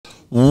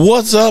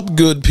What's up,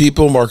 good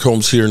people? Mark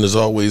Holmes here, and as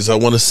always, I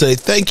want to say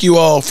thank you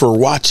all for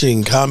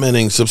watching,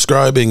 commenting,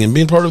 subscribing, and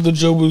being part of the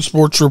Jobu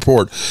Sports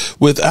Report.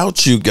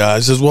 Without you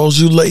guys, as well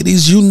as you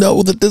ladies, you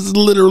know that this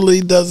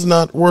literally does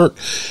not work.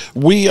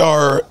 We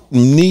are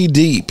knee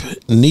deep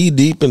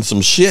in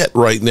some shit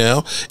right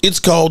now.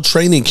 It's called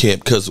training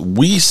camp because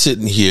we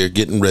sitting here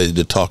getting ready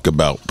to talk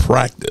about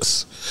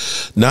practice.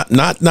 Not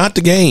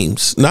the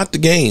games,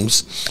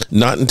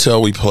 not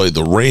until we play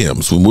the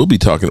Rams. We'll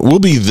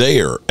be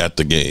there at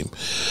the game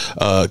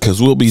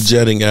because we'll be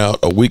jetting out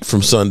a week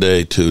from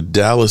Sunday to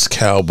Dallas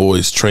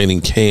Cowboys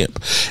training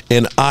camp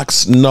in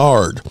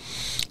Oxnard,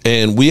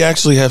 and we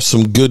actually have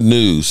some good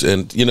news.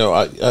 And you know,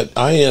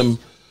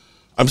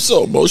 I'm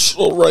so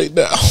emotional right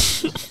now.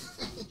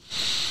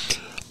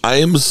 I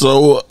am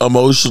so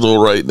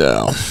emotional right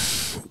now.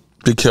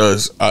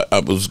 Because I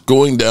was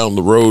going down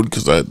the road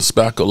because I had to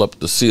spackle up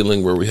the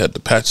ceiling where we had to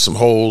patch some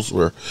holes,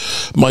 where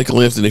Michael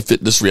Anthony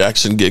Fitness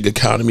Reaction Gig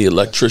Economy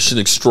Electrician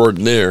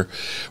Extraordinaire,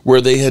 where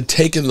they had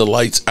taken the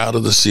lights out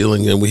of the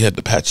ceiling and we had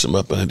to patch them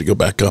up. I had to go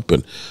back up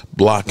and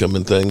block them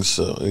and things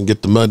and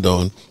get the mud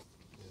on.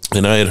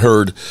 And I had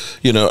heard,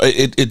 you know,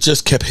 it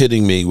just kept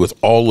hitting me with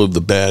all of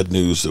the bad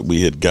news that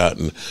we had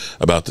gotten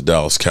about the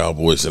Dallas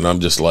Cowboys. And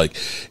I'm just like,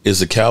 is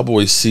the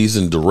Cowboys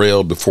season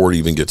derailed before it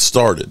even gets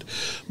started?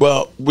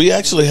 Well, we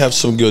actually have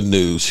some good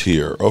news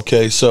here,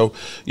 okay? So,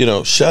 you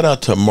know, shout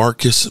out to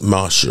Marcus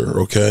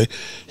Mosher, okay?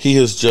 He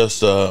has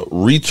just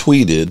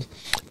retweeted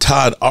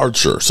Todd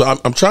Archer. So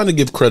I'm trying to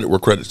give credit where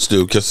credit's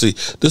due because, see,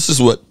 this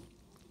is what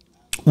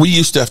we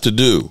used to have to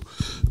do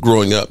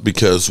growing up,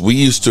 because we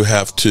used to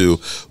have to,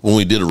 when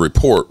we did a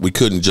report, we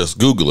couldn't just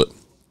Google it.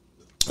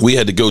 We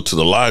had to go to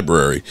the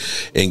library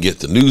and get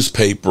the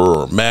newspaper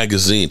or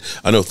magazine.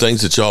 I know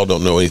things that y'all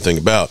don't know anything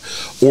about,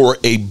 or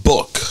a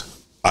book.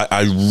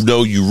 I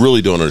know you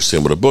really don't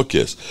understand what a book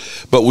is,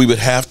 but we would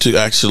have to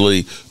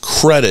actually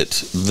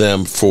credit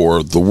them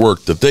for the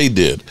work that they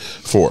did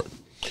for it.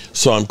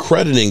 So I'm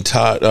crediting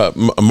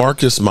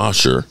Marcus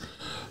Mosher,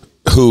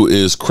 who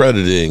is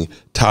crediting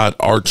Todd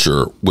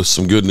Archer with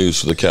some good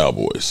news for the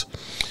Cowboys.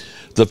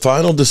 The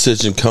final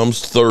decision comes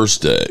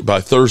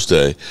by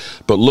Thursday,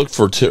 but look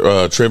for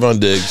Trayvon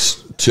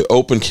Diggs to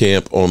open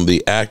camp on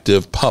the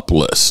active PUP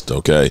list,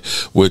 okay,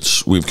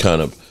 which we've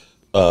kind of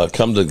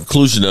come to the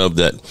conclusion of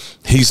that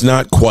he's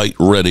not quite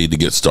ready to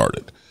get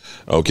started,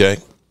 okay,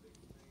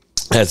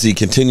 as he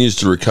continues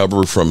to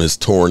recover from his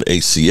torn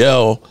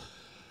ACL.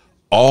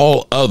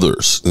 All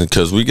others,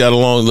 because we got a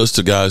long list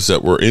of guys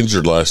that were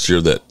injured last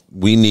year that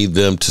we need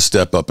them to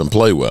step up and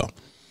play well,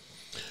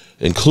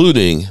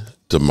 including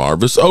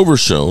DeMarvis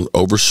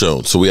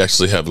Overshown. So we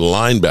actually have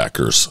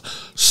linebackers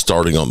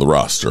starting on the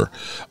roster.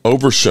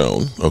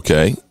 Overshown,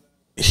 okay,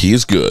 he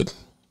is good.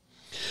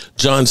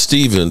 John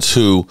Stevens,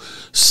 who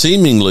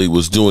seemingly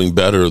was doing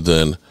better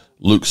than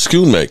Luke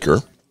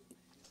Schoonmaker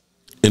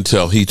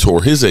until he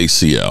tore his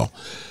ACL,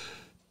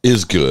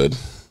 is good.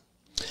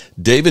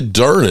 David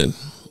Durden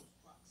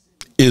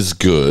is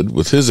good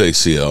with his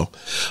ACL.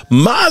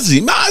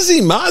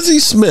 Mozzie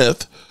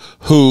Smith,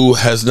 who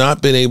has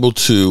not been able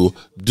to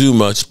do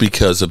much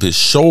because of his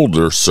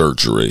shoulder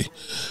surgery.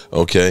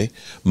 Okay.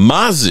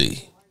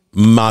 Mozzie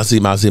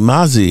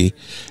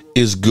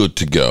is good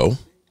to go.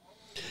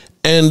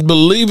 And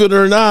believe it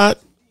or not,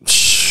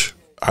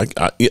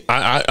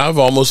 I've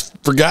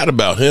almost forgot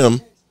about him.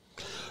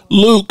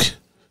 Luke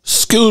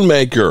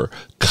Schoonmaker,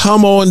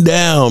 come on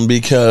down,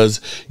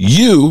 because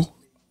you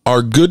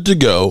are good to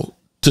go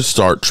to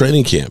start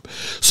training camp.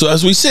 So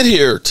as we sit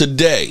here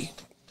today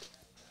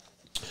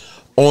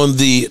on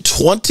the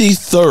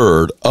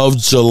 23rd of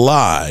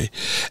July,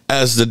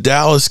 as the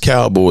Dallas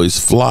Cowboys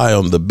fly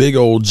on the big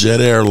old jet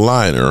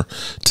airliner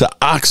to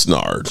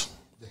Oxnard,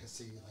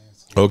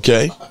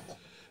 okay,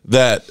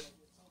 that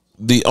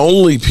the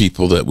only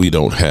people that we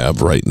don't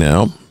have right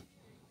now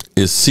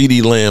is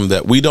CeeDee Lamb,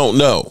 that we don't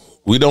know.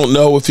 We don't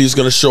know if he's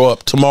going to show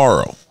up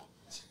tomorrow.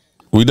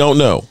 We don't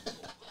know.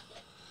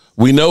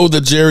 We know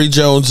that Jerry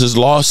Jones's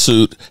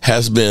lawsuit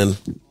has been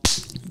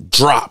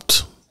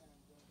dropped,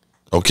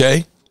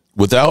 okay,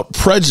 without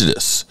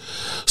prejudice.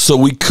 So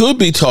we could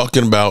be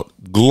talking about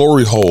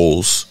Glory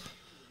Hole's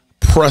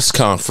press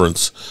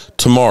conference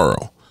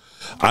tomorrow.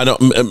 I don't.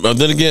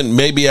 Then again,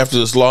 maybe after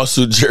this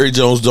lawsuit, Jerry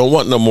Jones don't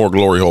want no more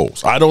Glory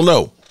Holes. I don't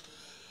know.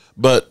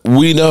 But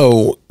we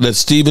know that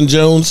Stephen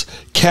Jones,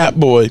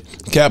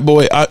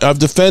 Catboy, I've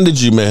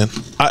defended you, man.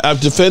 I've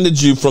defended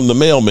you from the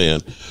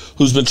mailman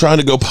who's been trying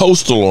to go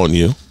postal on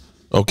you.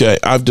 Okay,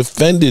 I've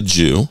defended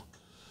you.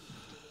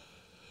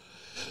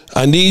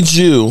 I need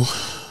you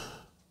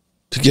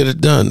to get it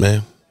done,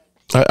 man.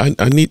 I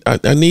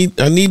need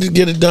to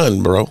get it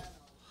done, bro.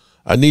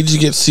 I need you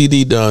to get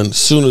CD done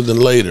sooner than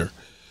later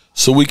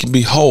so we can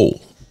be whole.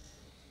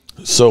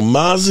 So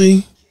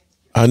Mozzie,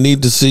 I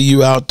need to see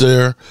you out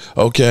there,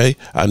 okay?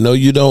 I know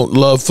you don't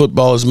love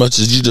football as much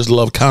as you just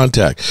love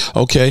contact,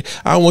 okay?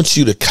 I want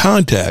you to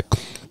contact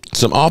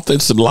some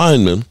offensive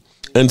linemen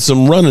and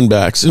some running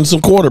backs and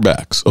some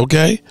quarterbacks,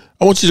 okay?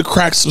 I want you to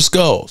crack some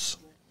skulls.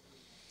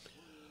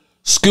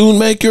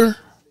 Schoonmaker,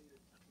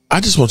 I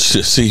just want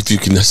you to see if you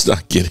can just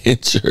not get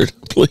injured,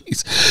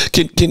 please.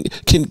 Can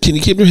you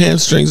keep your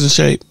hamstrings in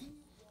shape?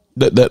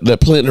 That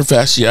plantar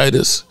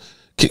fasciitis.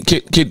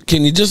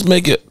 Can you just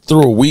make it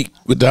through a week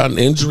without an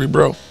injury,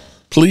 bro?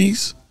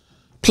 Please,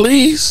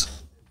 please.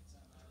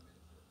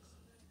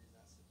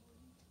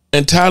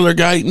 And Tyler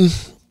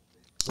Guyton,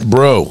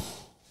 bro,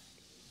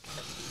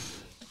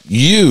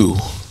 you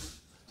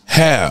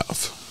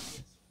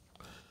have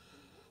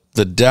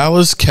the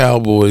Dallas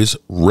Cowboys'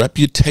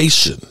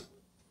 reputation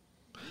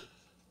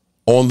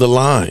on the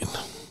line,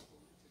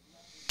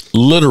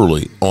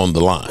 literally on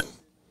the line.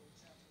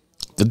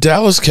 The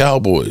Dallas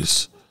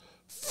Cowboys,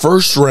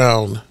 first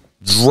round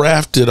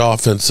drafted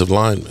offensive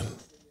lineman,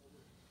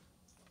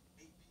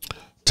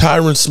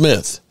 Tyron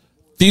Smith,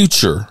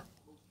 future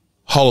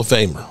Hall of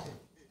Famer,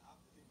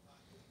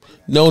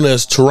 known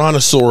as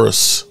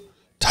Tyrannosaurus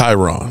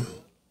Tyron.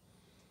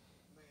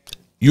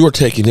 You are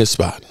taking his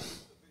spot.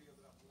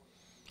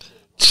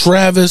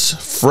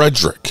 Travis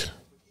Frederick,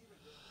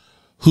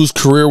 whose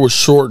career was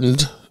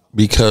shortened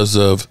because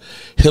of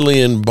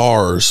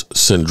Hillian-Barr's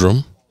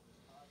syndrome,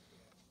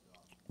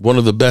 one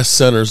of the best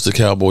centers the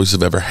Cowboys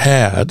have ever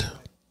had.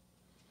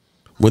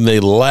 When they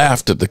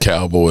laughed at the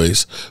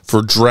Cowboys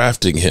for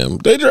drafting him,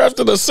 they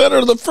drafted a center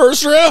in the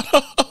first round.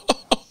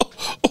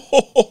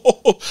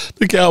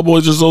 The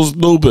Cowboys are so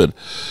stupid.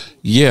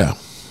 Yeah.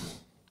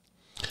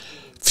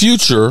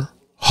 Future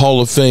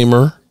Hall of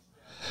Famer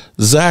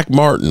Zach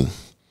Martin.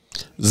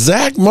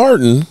 Zach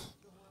Martin,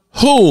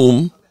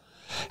 whom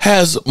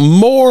has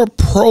more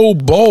Pro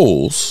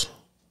Bowls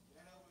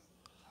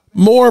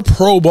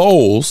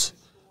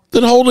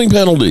than holding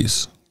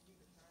penalties.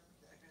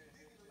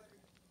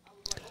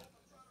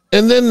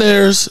 And then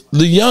there's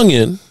the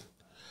youngin,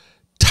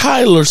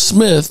 Tyler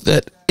Smith,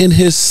 that in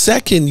his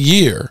second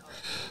year,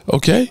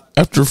 okay,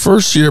 after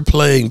first year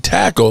playing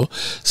tackle,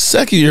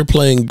 second year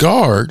playing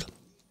guard,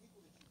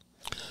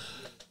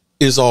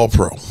 is all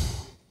pro.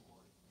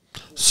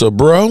 So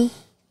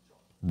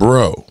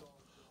bro,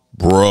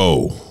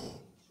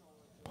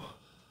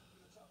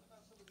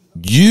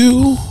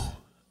 you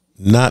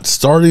not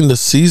starting the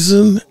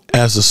season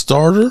as a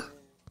starter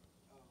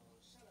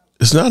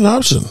is not an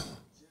option.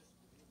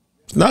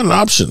 It's not an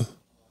option.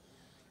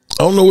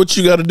 I don't know what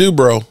you got to do,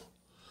 bro,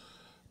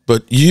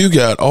 but you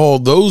got all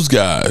those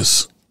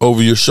guys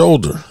over your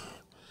shoulder.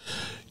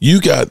 You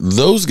got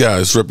those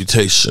guys'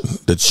 reputation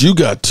that you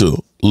got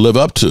to live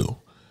up to.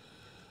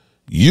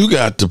 You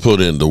got to put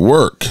in the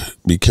work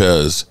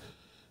because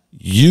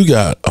you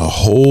got a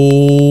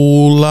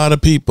whole lot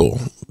of people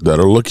that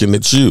are looking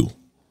at you,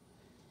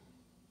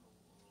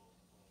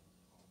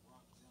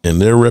 and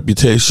their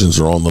reputations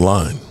are on the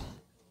line,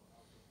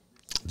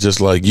 just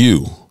like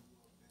you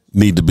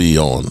need to be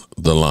on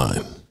the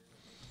line.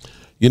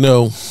 You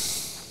know,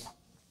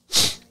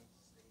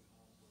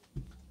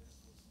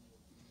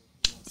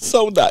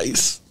 so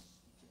nice.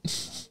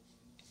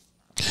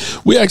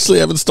 We actually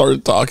haven't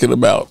started talking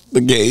about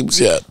the games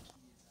yet.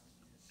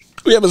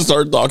 We haven't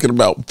started talking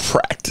about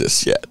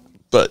practice yet,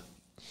 but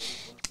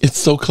it's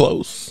so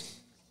close.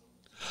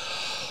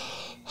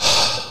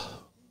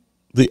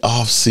 The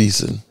off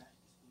season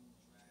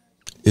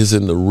is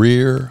in the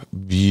rear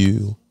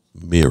view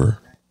mirror.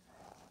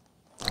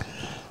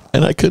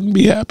 And I couldn't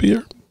be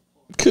happier.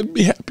 Couldn't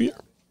be happier.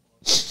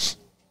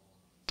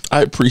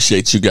 I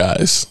appreciate you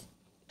guys.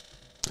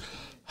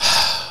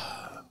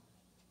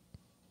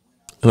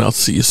 And I'll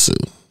see you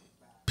soon.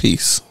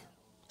 Peace.